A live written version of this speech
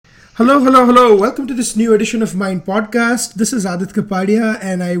Hello, hello, hello. Welcome to this new edition of Mind Podcast. This is Aadit Kapadia,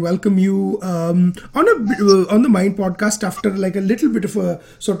 and I welcome you on the Mind Podcast after like a little bit of a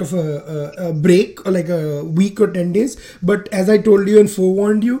sort of a break, or like a week or 10 days. But as I told you and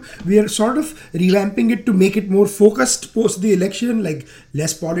forewarned you, we are sort of revamping it to make it more focused post the election, like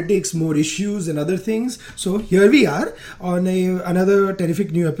less politics, more issues, and other things. So here we are on another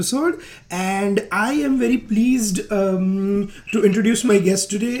terrific new episode, and I am very pleased to introduce my guest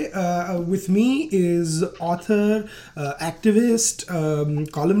today. With me is author, activist,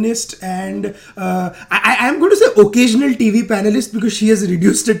 columnist, and I am going to say occasional TV panelist because she has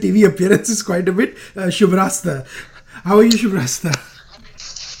reduced her TV appearances quite a bit. Shubhrastha. How are you, Shubhrastha?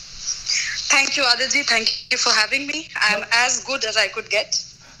 Thank you, Aditji. Thank you for having me. I'm as good as I could get.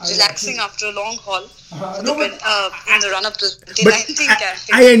 Relaxing after a long haul in the run-up to 2019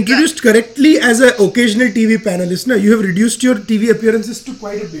 campaign. I introduced correctly as an occasional TV panelist. Now, you have reduced your TV appearances to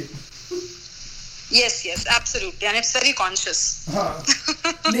quite a bit. Yes, absolutely. And it's very conscious.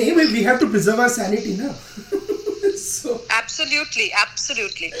 We have to preserve our sanity now. So. Absolutely.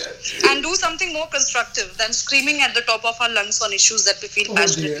 And do something more constructive than screaming at the top of our lungs on issues that we feel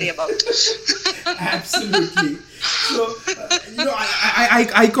passionately about. Absolutely. So,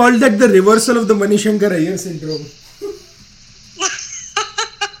 I call that the reversal of the Manishankar Iyer syndrome.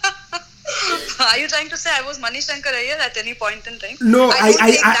 Are you trying to say I was Manishankar Iyer at any point in time? No,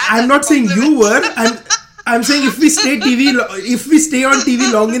 I'm not saying you were. I'm saying if we stay on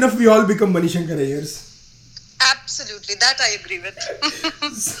TV long enough, we all become Manishankar Iyers. Absolutely, that I agree with.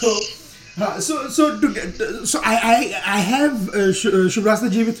 So I have Shubhrastha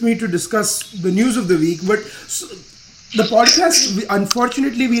ji with me to discuss the news of the week, but the podcast,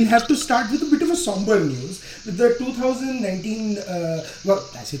 unfortunately, we'll have to start with a bit of a somber news. With the 2019, the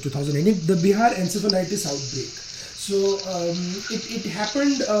Bihar encephalitis outbreak. So it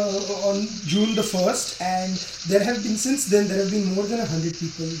happened on June the 1st, and there have been more than 100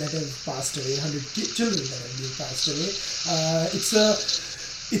 people that have passed away, 100 children that have been passed away.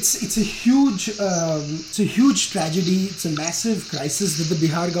 It's a huge tragedy. It's a massive crisis that the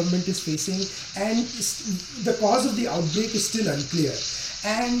Bihar government is facing, and the cause of the outbreak is still unclear.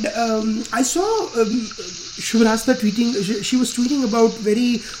 And I saw Shubhrastha tweeting. She was tweeting about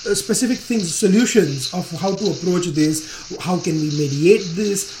very specific things, solutions of how to approach this. How can we mediate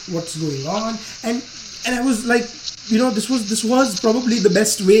this? What's going on? And I was like, this was probably the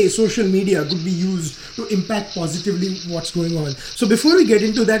best way social media could be used to impact positively what's going on. So before we get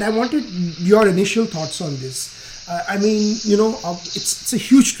into that, I wanted your initial thoughts on this. It's a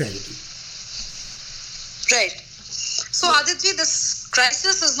huge tragedy. Right. So Aditji, this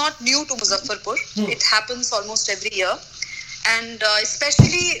crisis is not new to Muzaffarpur. It happens almost every year, and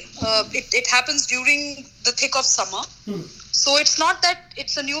especially it happens during the thick of summer. So it's not that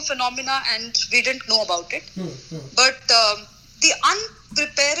it's a new phenomena and we didn't know about it, but the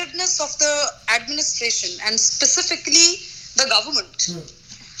unpreparedness of the administration and specifically the government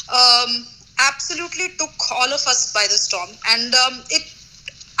absolutely took all of us by the storm. And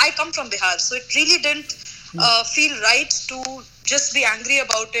I come from Bihar, so it really didn't feel right to just be angry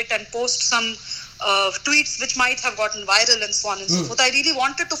about it and post some tweets which might have gotten viral and so on and so forth. I really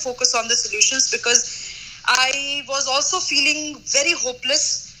wanted to focus on the solutions because I was also feeling very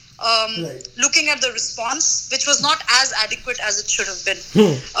hopeless looking at the response, which was not as adequate as it should have been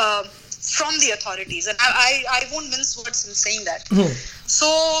from the authorities. And I won't mince words in saying that. So,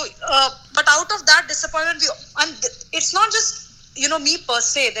 but out of that disappointment, and it's not just me per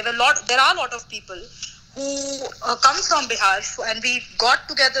se. There are a lot of people who come from Bihar, and we got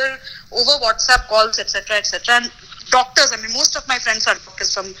together over WhatsApp calls, etc. And doctors, most of my friends are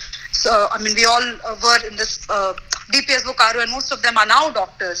doctors we all were in this DPS Bokaro, and most of them are now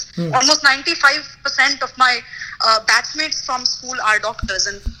doctors. Almost 95% of my batchmates from school are doctors,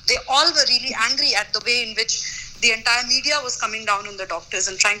 and they all were really angry at the way in which the entire media was coming down on the doctors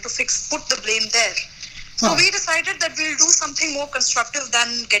and trying to put the blame there. So we decided that we'll do something more constructive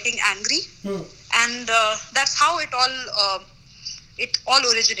than getting angry. And that's how it all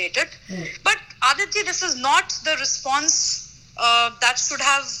originated. But Aditya, this is not the response that should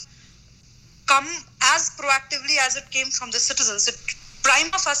have come as proactively as it came from the citizens. It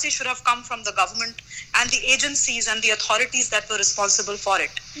prima facie should have come from the government and the agencies and the authorities that were responsible for it,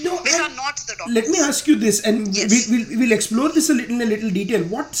 which are not the doctors. Let me ask you this, and we'll explore this in a little detail.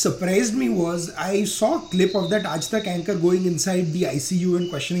 What surprised me was I saw a clip of that Aaj Tak anchor going inside the ICU and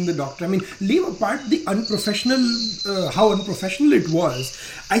questioning the doctor. Leave apart the how unprofessional it was.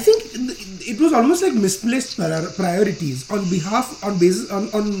 I think it was almost like misplaced priorities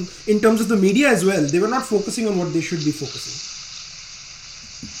in terms of the media as well. They were not focusing on what they should be focusing.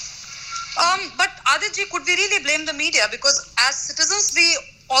 But Aditji, could we really blame the media? Because as citizens, we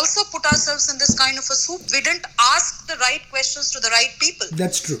also put ourselves in this kind of a soup. We didn't ask the right questions to the right people.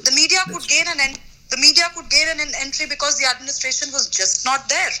 That's true. The media could gain an entry because the administration was just not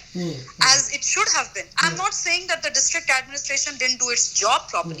there as it should have been. I'm not saying that the district administration didn't do its job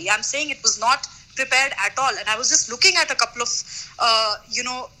properly. I'm saying it was not prepared at all. And I was just looking at a couple of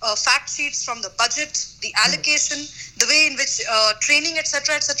fact sheets from the budget, the allocation, the way in which training,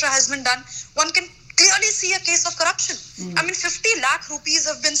 etc., has been done. One can clearly see a case of corruption. I mean, 50 lakh rupees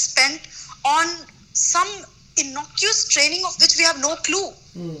have been spent on some innocuous training of which we have no clue.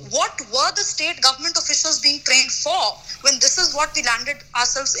 What were the state government officials being trained for when this is what we landed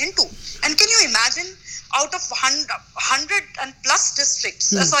ourselves into? And can you imagine, out of 100 and plus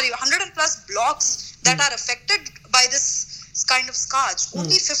districts, 100 and plus blocks that are affected by this kind of scourge,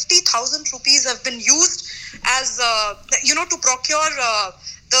 only 50,000 rupees have been used as, to procure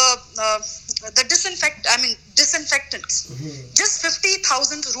the disinfectants. Just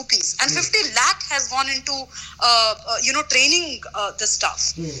 50,000 rupees, and 50 lakh has gone into training the staff.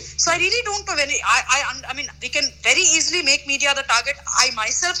 So I really don't know when I mean, we can very easily make media the target. I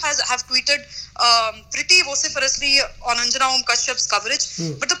myself have tweeted pretty vociferously on Anjana Om Kashyap's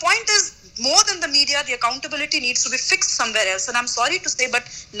coverage. But the point is, more than the media, the accountability needs to be fixed somewhere else. And I'm sorry to say, but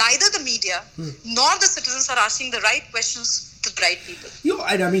neither the media nor the citizens are asking the right questions to the right people.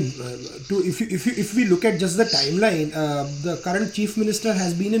 If we look at just the timeline, the current chief minister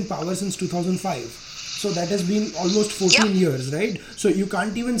has been in power since 2005. So that has been almost 14 years, right? So you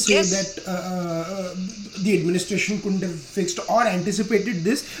can't even say that the administration couldn't have fixed or anticipated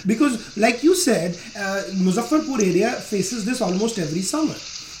this, because like you said, Muzaffarpur area faces this almost every summer.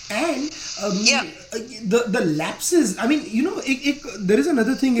 And the lapses, I mean, there is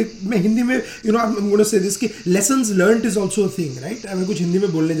another thing, I'm going to say this, lessons learned is also a thing, right? I was Hindi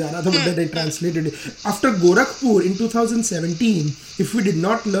mein bolne ja raha tha, but I translated it. After Gorakhpur in 2017, if we did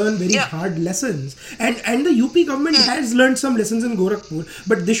not learn very hard lessons, and the UP government has learned some lessons in Gorakhpur,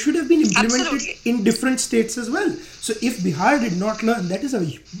 but this should have been implemented in different states as well. So if Bihar did not learn, that is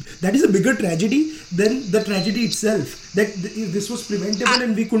a bigger tragedy than the tragedy itself, that this was preventable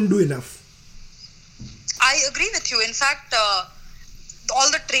and we couldn't do enough. I agree with you. In fact,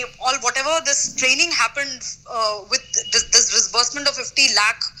 whatever this training happened with this disbursement of 50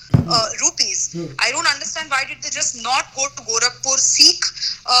 lakh rupees, I don't understand why did they just not go to Gorakhpur, seek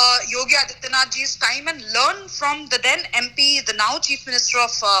Yogi Adityanath ji's time and learn from the then MP, the now Chief Minister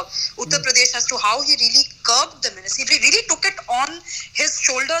of Uttar Pradesh, as to how he really curbed the menace. He really took it on his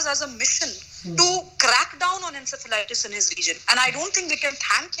shoulders as a mission to crack down on encephalitis in his region. And I don't think we can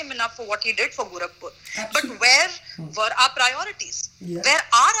thank him enough for what he did for Gorakhpur. Absolutely. But where were our priorities? Where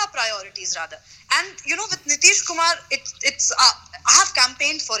are our priorities, rather? And, with Nitish Kumar, it's I have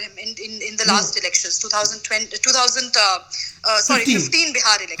campaigned for him in the last elections, 15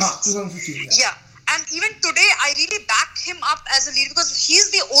 Bihar elections. 2015, yeah. And even today, I really back him up as a leader, because he's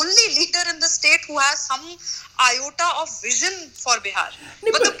the only leader in the state who has some iota of vision for Bihar.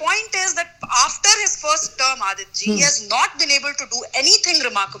 But the point is that after his first term, Aditji, he has not been able to do anything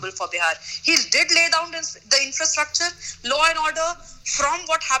remarkable for Bihar. He did lay down the infrastructure, law and order. From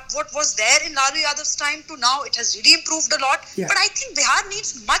what was there in Lalu Yadav's time to now, it has really improved a lot. Yeah. But I think Bihar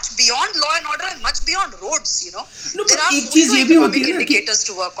needs much beyond law and order and much beyond roads. No, there are socio-economic indicators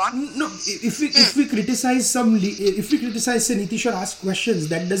to work on. No, if we criticize say Nitish or ask questions,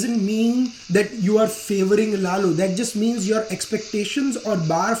 that doesn't mean that you are favoring Lalu. That just means your expectations or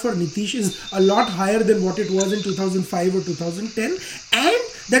bar for Nitish is a lot higher than what it was in 2005 or 2010, and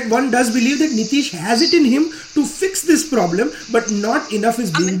that one does believe that Nitish has it in him to fix this problem, but not enough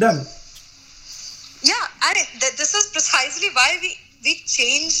is being done. Yeah, and this is precisely why we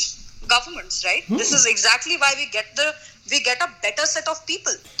change governments, right? This is exactly why we get a better set of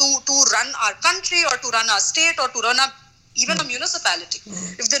people to run our country, or to run our state, or to run even a municipality.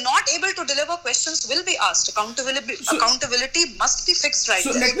 If they're not able to deliver, questions will be asked. Accountability must be fixed right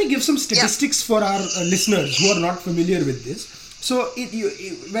So there. Let me give some statistics for our listeners who are not familiar with this. So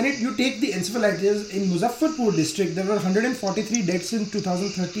when you take the encephalitis in Muzaffarpur district, there were 143 deaths in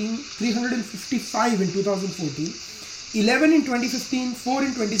 2013, 355 in 2014, 11 in 2015, 4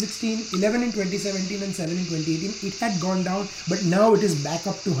 in 2016, 11 in 2017 and 7 in 2018. It had gone down, but now it is back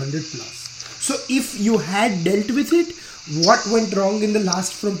up to 100 plus. So if you had dealt with it, what went wrong in the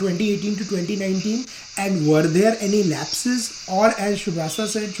last from 2018 to 2019, and were there any lapses, or as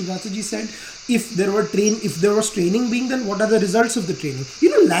Shubhrastha ji said, if there was training being done, what are the results of the training?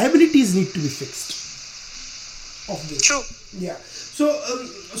 Liabilities need to be fixed of this. True. Yeah.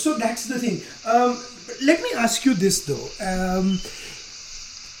 So that's the thing. Let me ask you this though.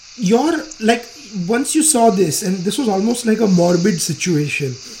 Your like once you saw this, and this was almost like a morbid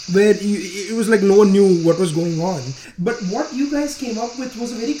situation where it was like no one knew what was going on, but what you guys came up with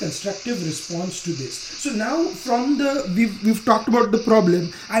was a very constructive response to this. So now from the we've talked about the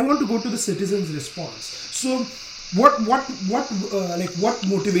problem, I want to go to the citizens response. So what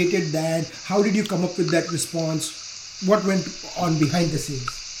motivated that? How did you come up with that response? What went on behind the scenes?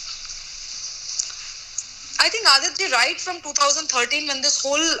 I think Aditya, right from 2013, when this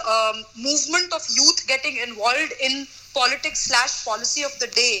whole movement of youth getting involved in politics / policy of the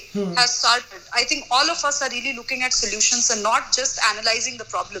day has started, I think all of us are really looking at solutions and not just analyzing the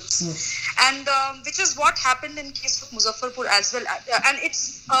problems. And which is what happened in case of Muzaffarpur as well. And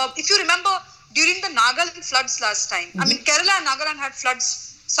it's, if you remember, during the Nagaland floods last time, I mean, Kerala and Nagaland had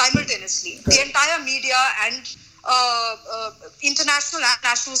floods simultaneously. The entire media and international and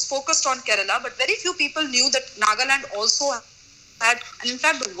nationals focused on Kerala, but very few people knew that Nagaland also had, and in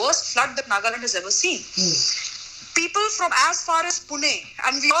fact, the worst flood that Nagaland has ever seen. People from as far as Pune,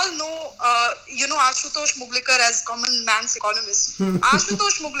 and we all know, Ashutosh Muglikar as common man's economist.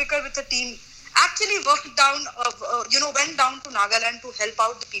 Ashutosh Muglikar with a team actually went down to Nagaland to help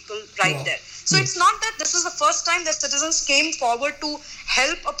out the people right there. So it's not that this is the first time that citizens came forward to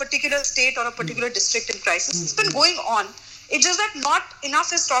help a particular state or a particular district in crisis. It's been going on. It's just that not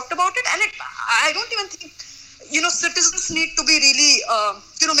enough is talked about it, and I don't even think citizens need to be really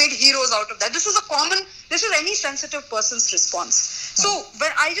made heroes out of that. This is any sensitive person's response. So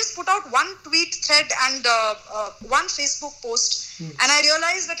when I just put out one tweet thread and one Facebook post, and I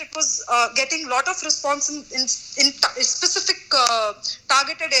realized that it was getting a lot of response in specific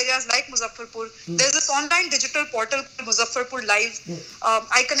targeted areas like Muzaffarpur. There's this online digital portal called Muzaffarpur Live.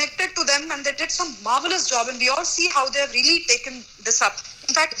 I connected to them and they did some marvelous job, and we all see how they've really taken this up.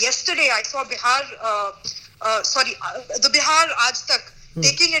 In fact, yesterday I saw the Bihar Aaj Tak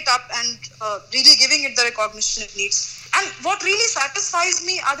taking it up and really giving it the recognition it needs. And what really satisfies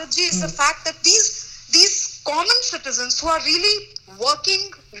me, Aditji, is the fact that these common citizens who are really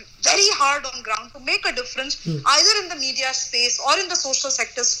working very hard on ground to make a difference, either in the media space or in the social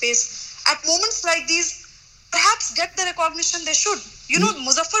sector space, at moments like these, perhaps get the recognition they should.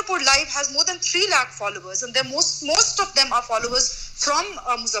 Muzaffarpur Live has more than 3 lakh followers, and most of them are followers from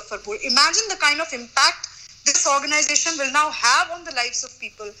Muzaffarpur. Imagine the kind of impact this organization will now have on the lives of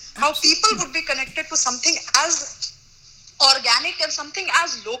people, how people would be connected to something as organic and something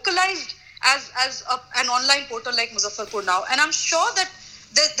as localized as an online portal like Muzaffarpur now. And I'm sure that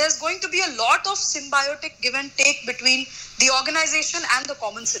there's going to be a lot of symbiotic give and take between the organization and the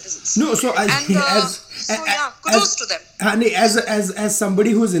common citizens. No, so kudos to them. As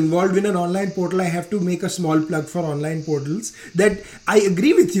somebody who's involved in an online portal, I have to make a small plug for online portals. That I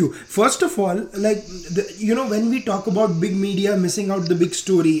agree with you. First of all, when we talk about big media missing out the big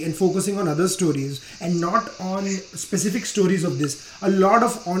story and focusing on other stories and not on specific stories of this, a lot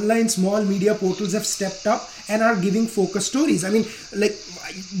of online small media portals have stepped up and are giving focus stories. I mean, like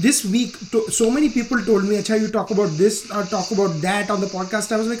this week, so many people told me, "Acha, you talk about this or talk about that on the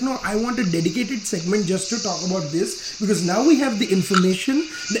podcast." I was like, no, I want a dedicated segment just to talk about this, because now we have the information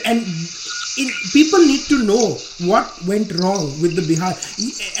and people need to know what went wrong with the Bihar.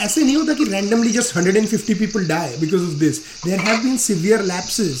 ऐसे नहीं होता कि randomly just 150 people die because of this. There have been severe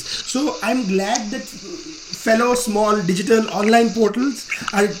lapses. So I'm glad that fellow small digital online portals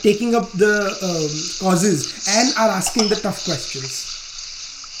are taking up the causes and are asking the tough questions.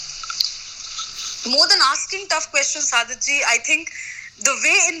 More than asking tough questions, Aditji, I think the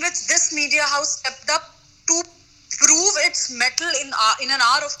way in which this media house stepped up to prove its mettle in an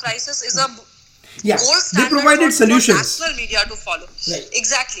hour of crisis is a gold standard. They provided solutions. National media to follow. Right.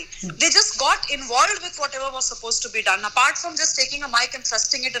 Exactly. They just got involved with whatever was supposed to be done. Apart from just taking a mic and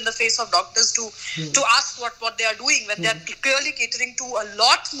thrusting it in the face of doctors to ask what they are doing, when they are clearly catering to a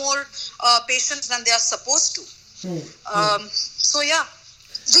lot more patients than they are supposed to. So yeah.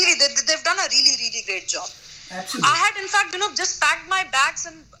 Really, they've done a really, really great job. Absolutely. I had, in fact, just packed my bags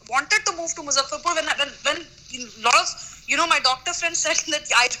and wanted to move to Muzaffarpur when a lot of, my doctor friends said that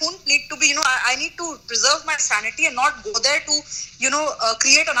I don't need to be, I need to preserve my sanity and not go there to,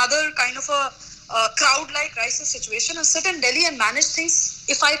 create another kind of a crowd-like crisis situation and sit in Delhi and manage things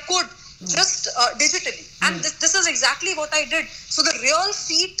if I could, just digitally. And this is exactly what I did. So the real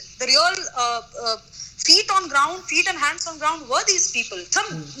feet on ground, feet and hands on ground were these people, some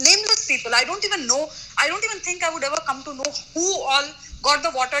nameless people. I don't even think I would ever come to know who all got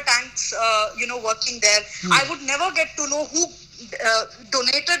the water tanks, working there. I would never get to know who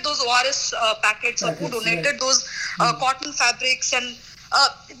donated those ORS packets or who donated those cotton fabrics. And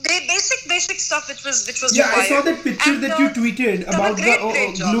basic stuff which was Yeah, I required. saw that picture And that you tweeted done a about the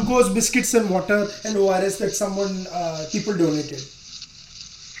great job. glucose biscuits and water and ORS that people donated.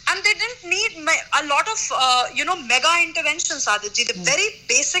 And they didn't need a lot of mega interventions, Aditji. The very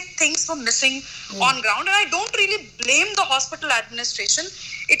basic things were missing on ground, and I don't really blame the hospital administration.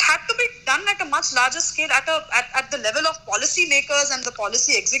 It had to be done at a much larger scale, at the level of policy makers and the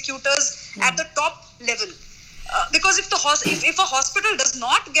policy executors at the top level. Because if a hospital does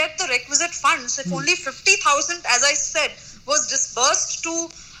not get the requisite funds, if only 50,000, as I said, was disbursed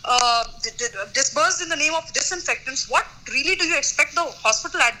in the name of disinfectants, what really do you expect the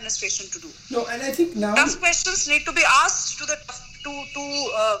hospital administration to do? No, and I think now Tough questions need to be asked to the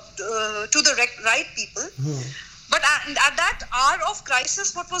right people. But at that hour of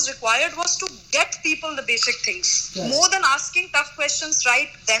crisis, what was required was to get people the basic things. Right. More than asking tough questions right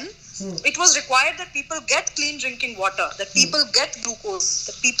then, it was required that people get clean drinking water, that people get glucose,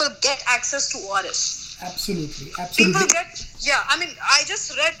 that people get access to ORS. Absolutely. People get, I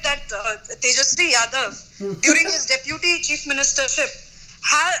just read that Tejasvi Yadav, during his deputy chief ministership,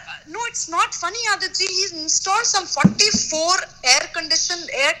 it's not funny, Aditji, he installed some 44 air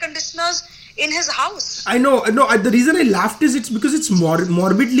conditioners in his house. I know. The reason I laughed is it's because it's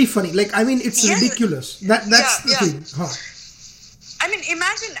morbidly funny. Like, I mean, it's ridiculous. That's the thing. Huh. I mean,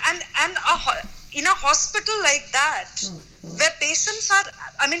 imagine, and in a hospital like that, where patients are,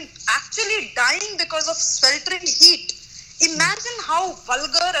 actually dying because of sweltering heat. Imagine how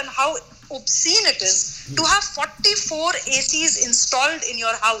vulgar and how obscene it is to have 44 ACs installed in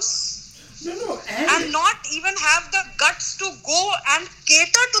your house. And not even have the guts to go and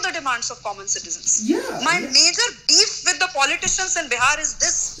cater to the demands of common citizens. My major beef with the politicians in Bihar is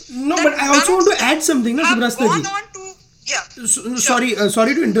this. No, but I also want to add something, Shubhrastha ji.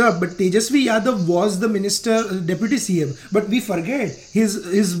 Sorry to interrupt, but Tejasvi Yadav was the deputy CM. But we forget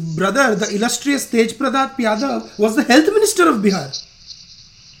his brother, the illustrious Tej Pradap Yadav, was the health minister of Bihar.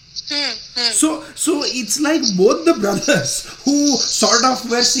 So it's like both the brothers who sort of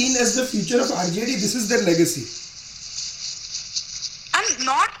were seen as the future of RJD. This is their legacy. And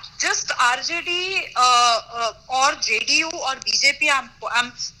not just RJD or JDU or BJP.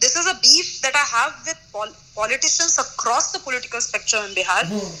 This is a beef that I have with politicians across the political spectrum in Bihar.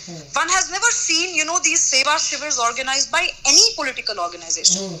 One has never seen, these Seva Shivers organized by any political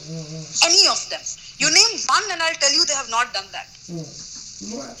organization. Any of them. You name one and I'll tell you they have not done that.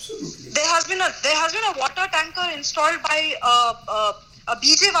 No, absolutely. There has been a water tanker installed by a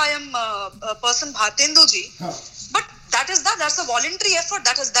BJYM person, Bhartenduji. But that's a voluntary effort.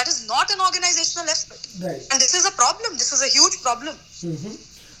 That is not an organizational effort. Right. And this is a problem. This is a huge problem.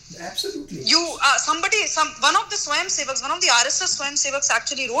 Absolutely. One of the Swayam Sevaks, one of the RSS Swayam Sevaks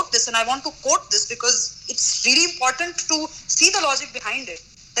actually wrote this, and I want to quote this because it's really important to see the logic behind it.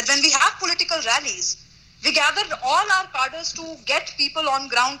 That when we have political rallies, we gathered all our cadres to get people on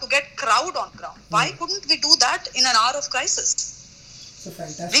ground, to get crowd on ground. Why couldn't we do that in an hour of crisis?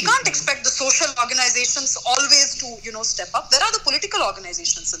 We can't expect the social organizations always to, step up. There are the political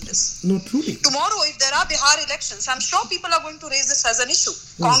organizations in this. No, truly. Tomorrow, if there are Bihar elections, I'm sure people are going to raise this as an issue.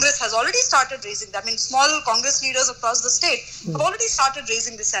 Congress has already started raising that. Small Congress leaders across the state have already started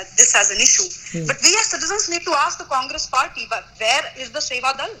raising this as an issue. But we as citizens need to ask the Congress party, but where is the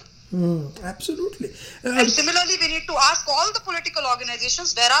Seva Dal? Absolutely. And similarly, we need to ask all the political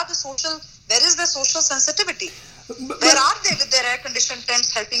organizations, where is the social sensitivity? Where are they with their air-conditioned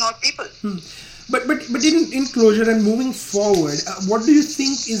tents helping out people? But in closure and moving forward, what do you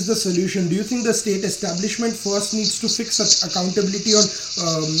think is the solution? Do you think the state establishment first needs to fix accountability on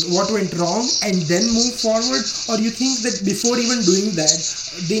what went wrong and then move forward? Or you think that before even doing that,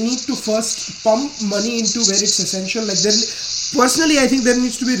 they need to first pump money into where it's essential? Personally, I think there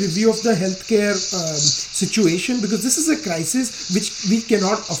needs to be a review of the healthcare situation, because this is a crisis which we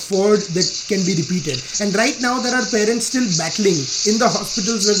cannot afford that can be repeated. And right now there are parents still battling in the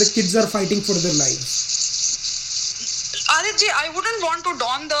hospitals where the kids are fighting for their lives. Aditji, I wouldn't want to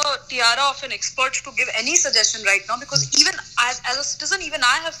don the tiara of an expert to give any suggestion right now, because even as a citizen, even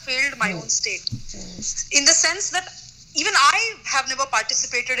I have failed my own state. In the sense that even I have never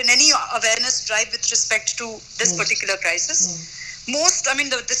participated in any awareness drive with respect to this particular crisis.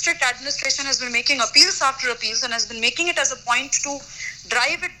 The district administration has been making appeals after appeals and has been making it as a point to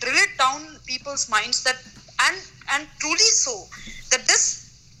drill it down people's minds that, and truly so, that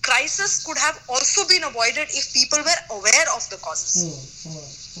this crisis could have also been avoided if people were aware of the causes.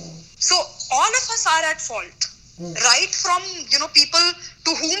 So all of us are at fault. Right from people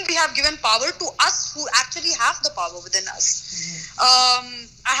to whom we have given power to us who actually have the power within us.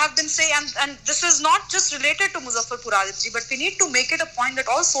 I have been saying, and this is not just related to Muzaffarpur, Aditji, but we need to make it a point that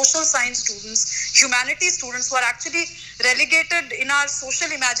all social science students, humanities students who are actually relegated in our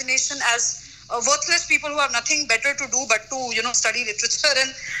social imagination as worthless people who have nothing better to do but to, study literature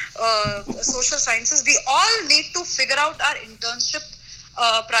and social sciences, we all need to figure out our internship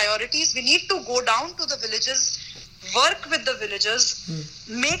priorities. We need to go down to the villages, work with the villagers,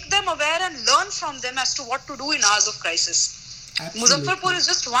 make them aware and learn from them as to what to do in hours of crisis. Absolutely. Muzaffarpur is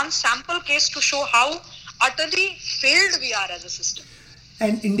just one sample case to show how utterly failed we are as a system.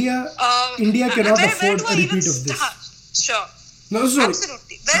 And India cannot afford a repeat of this. Sure. No, sorry.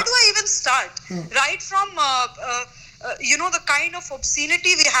 Absolutely. Where do I even start? Right from, the kind of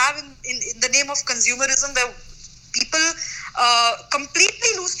obscenity we have in the name of consumerism, where people completely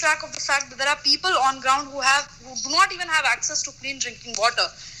lose track of the fact that there are people on ground who do not even have access to clean drinking water.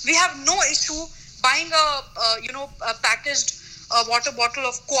 We have no issue buying a packaged water bottle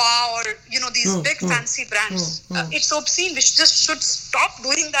of Qua or these big fancy brands. It's obscene. We just should stop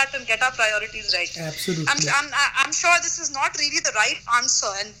doing that and get our priorities right. Absolutely. I'm sure this is not really the right answer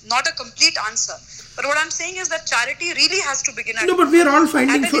and not a complete answer. But what I'm saying is that charity really has to begin at but we are all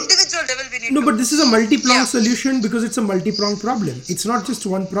finding an individual level. We need but this is a multi-pronged solution because it's a multi-pronged problem. It's not just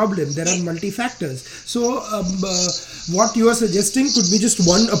one problem. There are multi-factors. So what you are suggesting could be just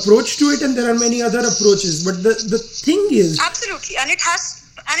one approach to it, and there are many other approaches. But the thing is, absolutely, and it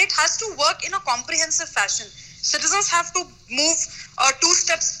has to work in a comprehensive fashion. Citizens have to move 2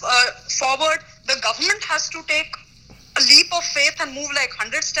 steps forward. The government has to take a leap of faith and move like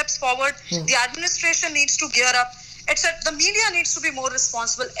 100 steps forward. The administration needs to gear up. The media needs to be more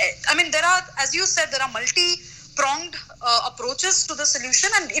responsible. I mean, there are, as you said, there are multi-pronged approaches to the solution,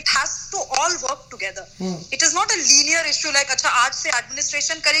 and it has to all work together. It is not a linear issue like, अच्छा आज से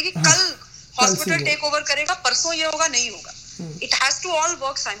administration करेगी, कल hospital take over करेगा, परसों ये होगा, नहीं होगा. It has to all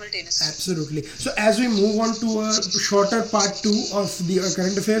work simultaneously. Absolutely. So as we move on to a shorter part 2 of the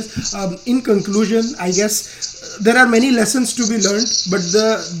current affairs, in conclusion, I guess there are many lessons to be learned, but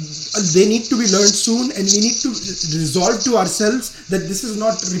they need to be learned soon, and we need to resolve to ourselves that this is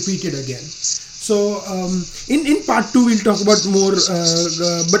not repeated again. So in part 2 we'll talk about more,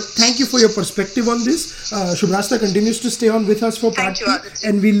 but thank you for your perspective on this. Shubhrastha continues to stay on with us for part 2,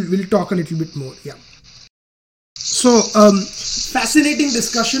 and we'll talk a little bit more. Yeah. So, fascinating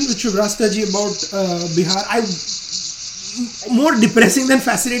discussion with Shubhrastha ji about Bihar. More depressing than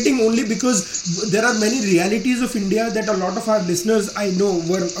fascinating, only because there are many realities of India that a lot of our listeners I know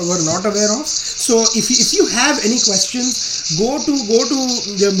were not aware of. So if you have any questions, go to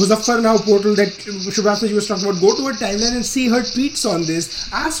the Muzaffar Now portal that Shubhrastha ji was talking about. Go to her timeline and see her tweets on this.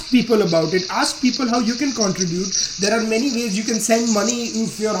 Ask people about it. Ask people how you can contribute. There are many ways you can send money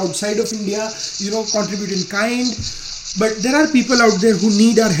if you're outside of India. Contribute in kind. But there are people out there who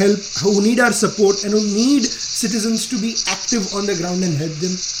need our help, who need our support, and who need citizens to be active on the ground and help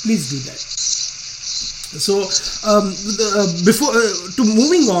them. Please do that. So, before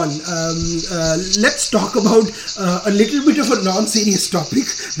moving on, let's talk about a little bit of a non-serious topic,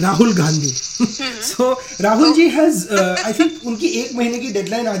 Rahul Gandhi. So, Rahul ji has, I think, उनकी 1 महीने की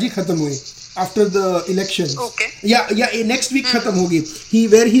deadline आज ही खत्म हुई. After the elections. Okay. Yeah, next week khatam hogi.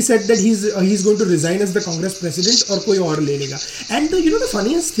 Where he said that he's going to resign as the Congress president or koi aur le lega. And the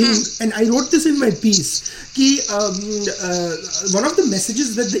funniest thing, and I wrote this in my piece, ki one of the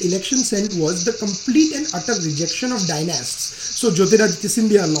messages that the election sent was the complete and utter rejection of dynasts. So Jyotiraditya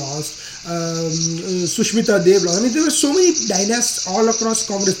Scindia lost, Sushmita Dev lost. I mean, there were so many dynasts all across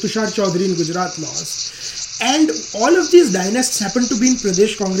Congress. Tushar Chaudhary in Gujarat lost. And all of these dynasts happen to be in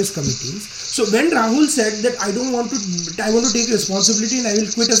Pradesh Congress committees. So when Rahul said that I want to take responsibility and I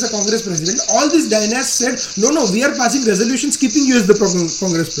will quit as the Congress president, all these dynasts said, no, we are passing resolutions keeping you as the Congress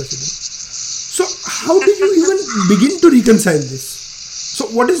president. So how did you even begin to reconcile this? So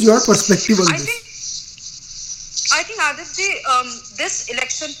what is your perspective on this? I think Aditji, this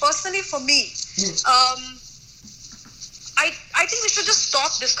election, personally for me, I think we should just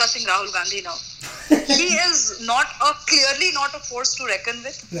stop discussing Rahul Gandhi now. He is clearly not a force to reckon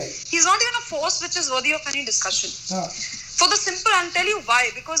with. Right. He's not even a force which is worthy of any discussion. For the simple, I'll tell you why.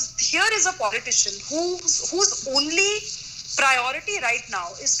 Because here is a politician whose only priority right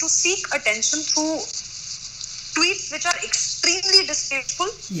now is to seek attention through tweets which are extremely distasteful.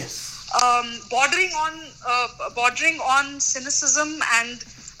 Yes. Bordering on cynicism and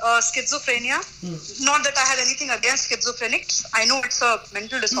schizophrenia. Not that I have anything against schizophrenics. I know it's a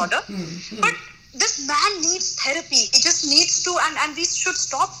mental disorder. But this man needs therapy. He just needs to, and we should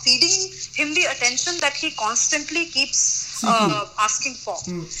stop feeding him the attention that he constantly keeps asking for.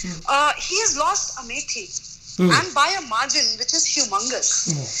 He has lost Amethi. and by a margin which is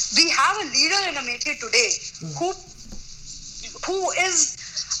humongous. We have a leader in Amethi today who is,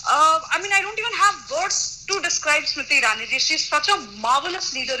 I don't even have words to describe Smriti Irani. She's such a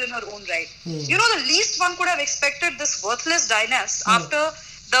marvelous leader in her own right. The least one could have expected this worthless dynast after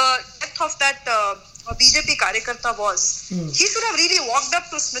the death of that BJP Karyakarta was. He should have really walked up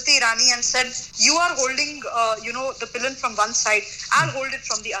to Smriti Irani and said, you are holding, the pillar from one side, I'll hold it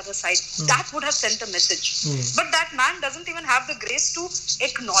from the other side. That would have sent a message. But that man doesn't even have the grace to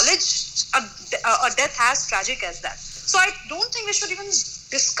acknowledge a death as tragic as that. So I don't think we should even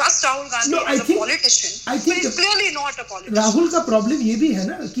discuss Rahul Gandhi as a politician. But he's clearly not a politician. Rahul का problem ये भी है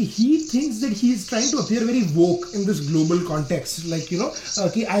ना कि he thinks that he is trying to appear very woke in this global context. Like, कि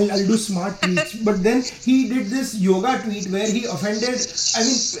I'll do smart tweets. But then he did this yoga tweet where he offended,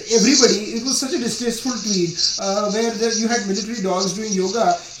 everybody. It was such a distasteful tweet where you had military dogs doing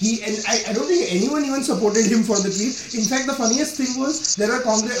yoga. I don't think anyone even supported him for the tweet. In fact, the funniest thing was there are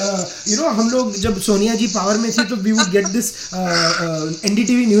हम लोग जब सोनिया जी power में थी तो we would get this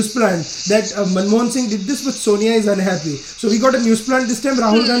NDTV news plant that Manmohan Singh did this but Sonia is unhappy. So we got a news plant this time.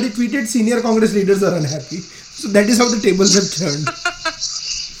 Rahul Gandhi tweeted senior Congress leaders are unhappy. So that is how the tables have turned.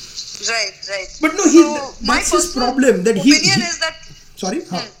 Right. But no, that's his problem. That opinion is that... Sorry?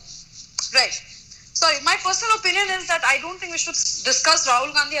 Right. Sorry, my personal opinion is that I don't think we should discuss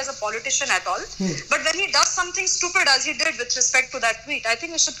Rahul Gandhi as a politician at all. But when he does something stupid as he did with respect to that tweet, I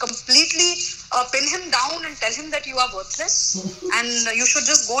think we should completely pin him down and tell him that you are worthless and you should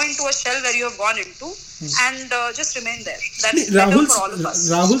just go into a shell where you have gone into and just remain there. That's better for all of us.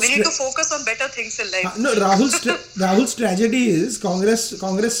 We need to focus on better things in life. Rahul's tragedy is Congress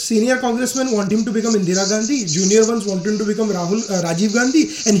senior congressmen want him to become Indira Gandhi, junior ones want him to become Rajiv Gandhi,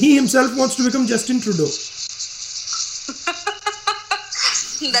 and he himself wants to become Justin Trudeau.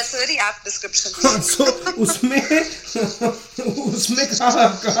 That's a very apt description. So उसमें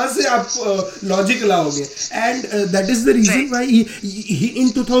कहाँ से आप logic लाओगे? And that is the reason why he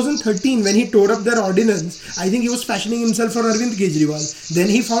in 2013 when he tore up their ordinance, I think he was fashioning himself for Arvind Kejriwal. Then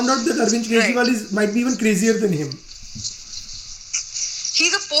he found out that Arvind Kejriwal might be even crazier than him.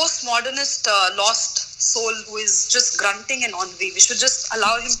 He's a postmodernist lost soul who is just grunting and ennui. We should just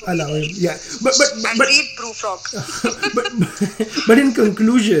allow him to yeah. But read Proof Rock. but in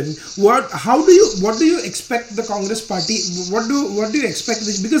conclusion, what do you expect the Congress party? What do you expect?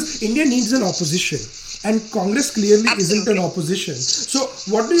 Because India needs an opposition. And Congress clearly isn't an opposition. So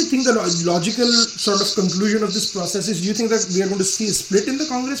what do you think the logical sort of conclusion of this process is? Do you think that we are going to see a split in the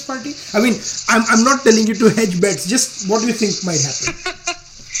Congress party? I'm not telling you to hedge bets. Just what do you think might happen?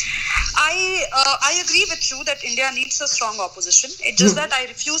 I agree with you that India needs a strong opposition. It's just that I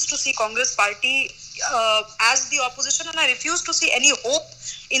refuse to see Congress party as the opposition, and I refuse to see any hope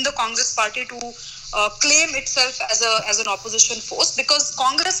in the Congress party to claim itself as an opposition force, because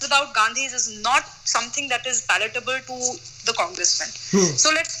Congress without Gandhis is not something that is palatable to the congressmen. So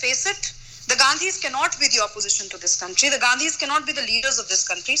let's face it, the Gandhis cannot be the opposition to this country. The Gandhis cannot be the leaders of this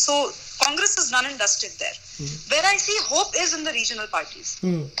country. So Congress is done and dusted there. Where I see hope is in the regional parties.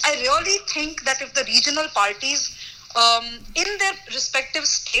 I really think that if the regional parties in their respective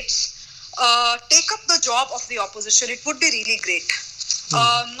states take up the job of the opposition, it would be really great.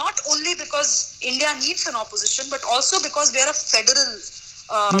 Not only because India needs an opposition, but also because we are a federal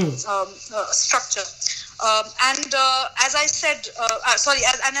structure. As I said,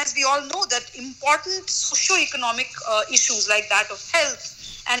 as we all know, that important socio-economic issues like that of health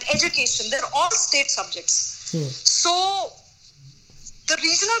and education, they're all state subjects. So the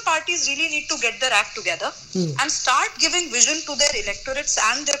regional parties really need to get their act together and start giving vision to their electorates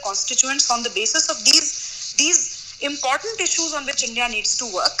and their constituents on the basis of these important issues on which India needs to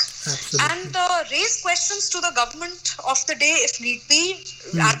work. Absolutely. And raise questions to the government of the day if need be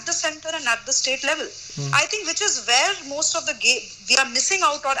at the center and at the state level. I think which is where most of the we are missing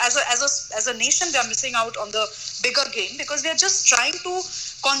out, or as a nation we are missing out on the bigger game, because we are just trying to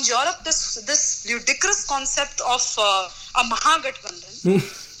conjure up this ludicrous concept of a Mahagathbandhan,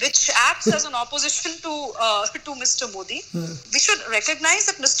 which acts as an opposition to Mr. Modi. We should recognize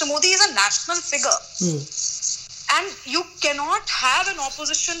that Mr. Modi is a national figure. And you cannot have an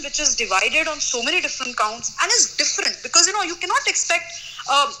opposition which is divided on so many different counts and is different, because you cannot expect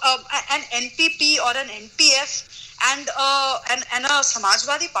an NPP or an NPF and a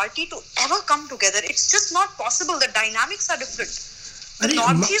Samajwadi party to ever come together. It's just not possible. The dynamics are different. The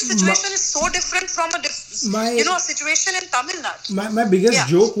Northeast situation is so different from a situation in Tamil Nadu. My biggest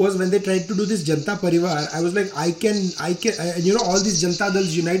joke was when they tried to do this Janta Parivar. I was like, I can, all these Janta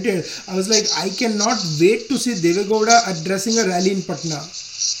Dals united. I was like, I cannot wait to see Devegowda addressing a rally in Patna.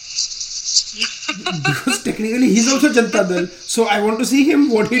 because technically he's also Janata Dal, so I want to see him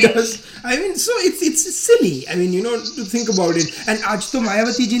what he does. I mean, so it's silly. I mean, to think about it. And आज तो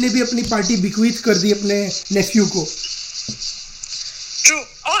मायावती जी ने भी अपनी party bequeath कर दी अपने nephew को. True.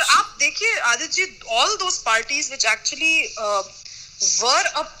 और आप देखिए Aditya ji, all those parties which actually were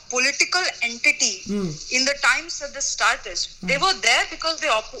a political entity in the times that they started, they were there because they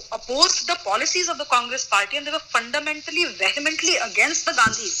opposed the policies of the Congress party, and they were fundamentally, vehemently against the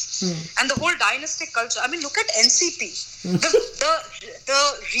Gandhis and the whole dynastic culture. I mean, look at NCP. The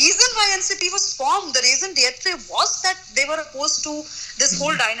reason why NCP was formed, the reason DFA was that they were opposed to this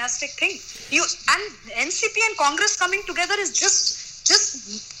whole dynastic thing. And NCP and Congress coming together is just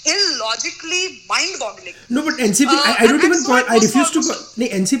illogically mind-boggling. No, but NCP, I don't even call. I refuse to call. No,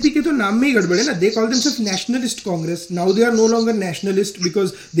 NCP के तो नाम में ही गड़बड़ है ना. They call themselves Nationalist Congress. Now they are no longer nationalist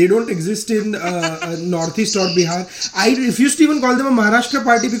because they don't exist in Northeast or Bihar. I refuse to even call them a Maharashtra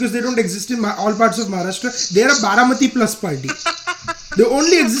party because they don't exist in all parts of Maharashtra. They are a Baramati plus party. They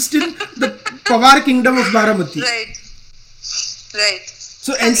only exist in the Pawar kingdom of Baramati. Right.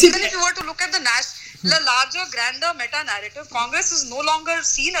 So NCP. Even if you were to look at the larger, grander meta-narrative, Congress is no longer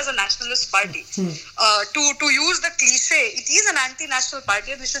seen as a nationalist party. To use the cliche, it is an anti-national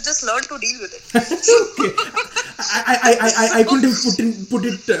party, and we should just learn to deal with it. Okay. I couldn't have put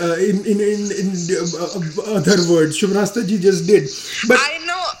it in other words. Shubhrastha ji just did. But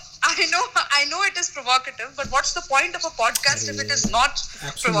I know it is provocative, but what's the point of a podcast if it is not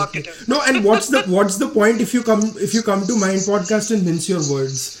provocative? No, and what's the point if you come to Mind Podcast and mince your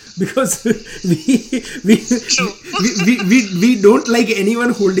words? Because we don't like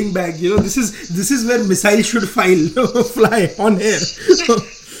anyone holding back. This is where missile should fly on air.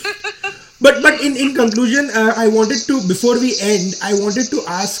 But in conclusion, I wanted to, before we end, I wanted to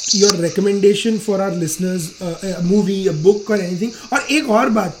ask your recommendation for our listeners, a movie, a book or anything. और एक और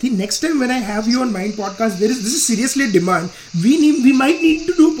बात थी, next time when I have you on Mind Podcast, this is seriously a demand. We might need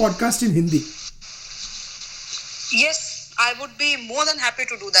to do a podcast in Hindi. Yes, I would be more than happy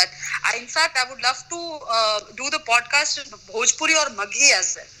to do that. In fact, I would love to do the podcast in Bhojpuri or Maghi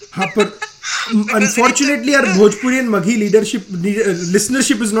as well. But unfortunately, our Bhojpuri and Maghi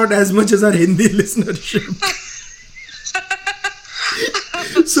listenership is not as much as our Hindi listenership.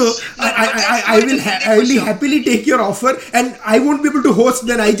 So I will happily take your offer, and I won't be able to host.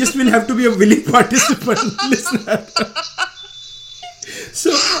 Then I just will have to be a willing participant listener. So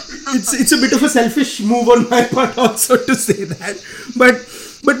it's a bit of a selfish move on my part also to say that. But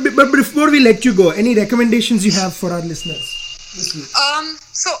before we let you go, any recommendations you have for our listeners this week?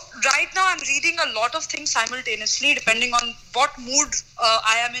 So right now I'm reading a lot of things simultaneously depending on what mood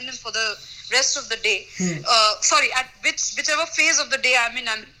I am in for the rest of the day. At whichever phase of the day I'm in,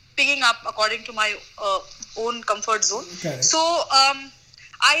 I'm picking up according to my own comfort zone. Okay. So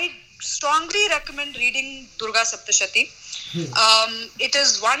I strongly recommend reading Durga Saptashati. It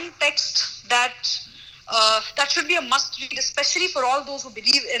is one text that should be a must read, especially for all those who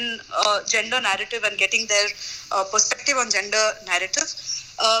believe in gender narrative and getting their perspective on gender narrative.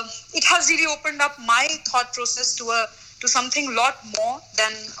 It has really opened up my thought process to something a lot more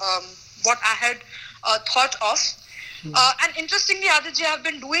than what I had thought of. And interestingly, Aditya, I have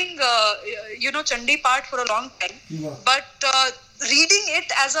been doing Chandi Part for a long time, but reading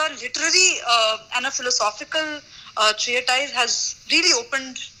it as a literary and a philosophical treatise has really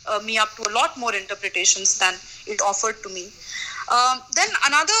opened me up to a lot more interpretations than it offered to me. Then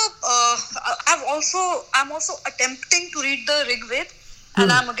another, I'm also attempting to read the Rig Ved,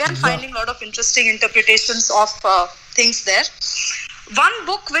 and I'm again finding a lot of interesting interpretations of things there. One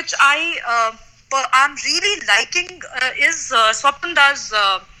book which I'm really liking is Swapanda's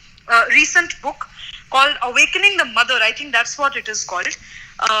recent book called Awakening the Mother. I think that's what it is called.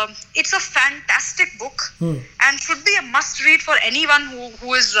 It's a fantastic book and should be a must read for anyone who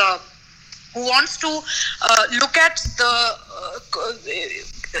wants to look at the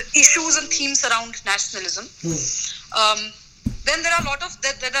issues and themes around nationalism. Then there are a lot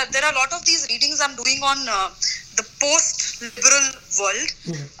of these readings I'm doing on the post-liberal world.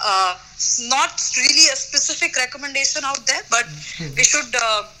 Not really a specific recommendation out there, but we should.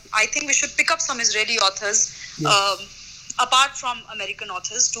 I think we should pick up some Israeli authors. Apart from American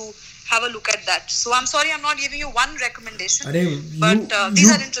authors, to have a look at that. So I'm sorry I'm not giving you one recommendation, but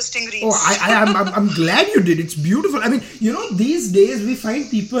these are interesting reads. Oh, I'm glad you did. It's beautiful. I mean, these days we find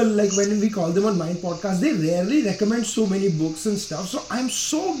people, like when we call them on Mind Podcast, they rarely recommend so many books and stuff. So I'm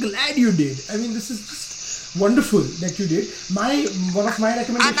so glad you did. I mean, this is just wonderful that you did. One of my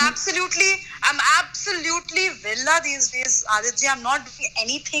recommendations. I'm absolutely villa these days, Aditya. I'm not doing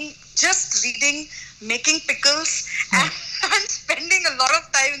anything, just reading, making pickles, and spending a lot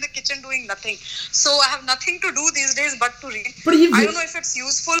of time in the kitchen doing nothing. So I have nothing to do these days but to read. But I don't know if it's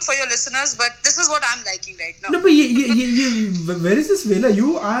useful for your listeners, but this is what I'm liking right now. No, but where is this Vela?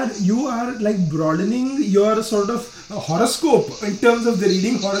 You are like broadening your sort of horoscope in terms of the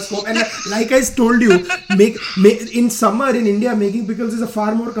reading horoscope. And like I told you, make in summer in India, making pickles is a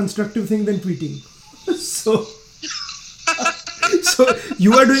far more constructive thing than tweeting. So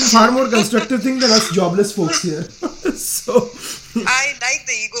you are doing far more constructive thing than us jobless folks here. So I like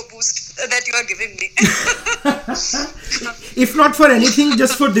the ego boost that you are giving me. If not for anything,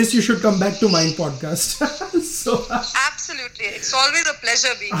 just for this, you should come back to Mind Podcast. So absolutely, it's always a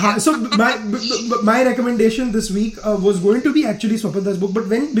pleasure being here. So my recommendation this week was going to be actually Swapanda's book, but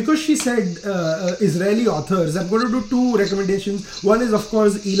because she said Israeli authors, I'm going to do two recommendations. One is of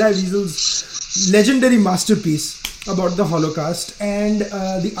course Elie Wiesel's legendary masterpiece about the Holocaust, and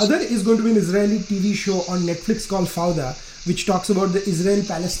the other is going to be an Israeli TV show on Netflix called Fauda, which talks about the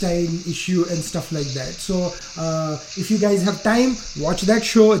Israel-Palestine issue and stuff like that. So if you guys have time, watch that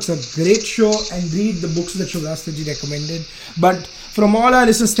show. It's a great show, and read the books that Shubhrastha ji recommended. But from all our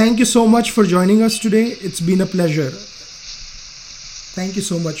listeners, thank you so much for joining us today. It's been a pleasure. Thank you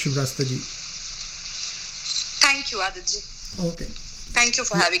so much, Shubhrastha ji. Thank you, Aadit ji. Okay. Thank you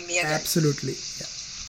for having me again. Absolutely. Yeah.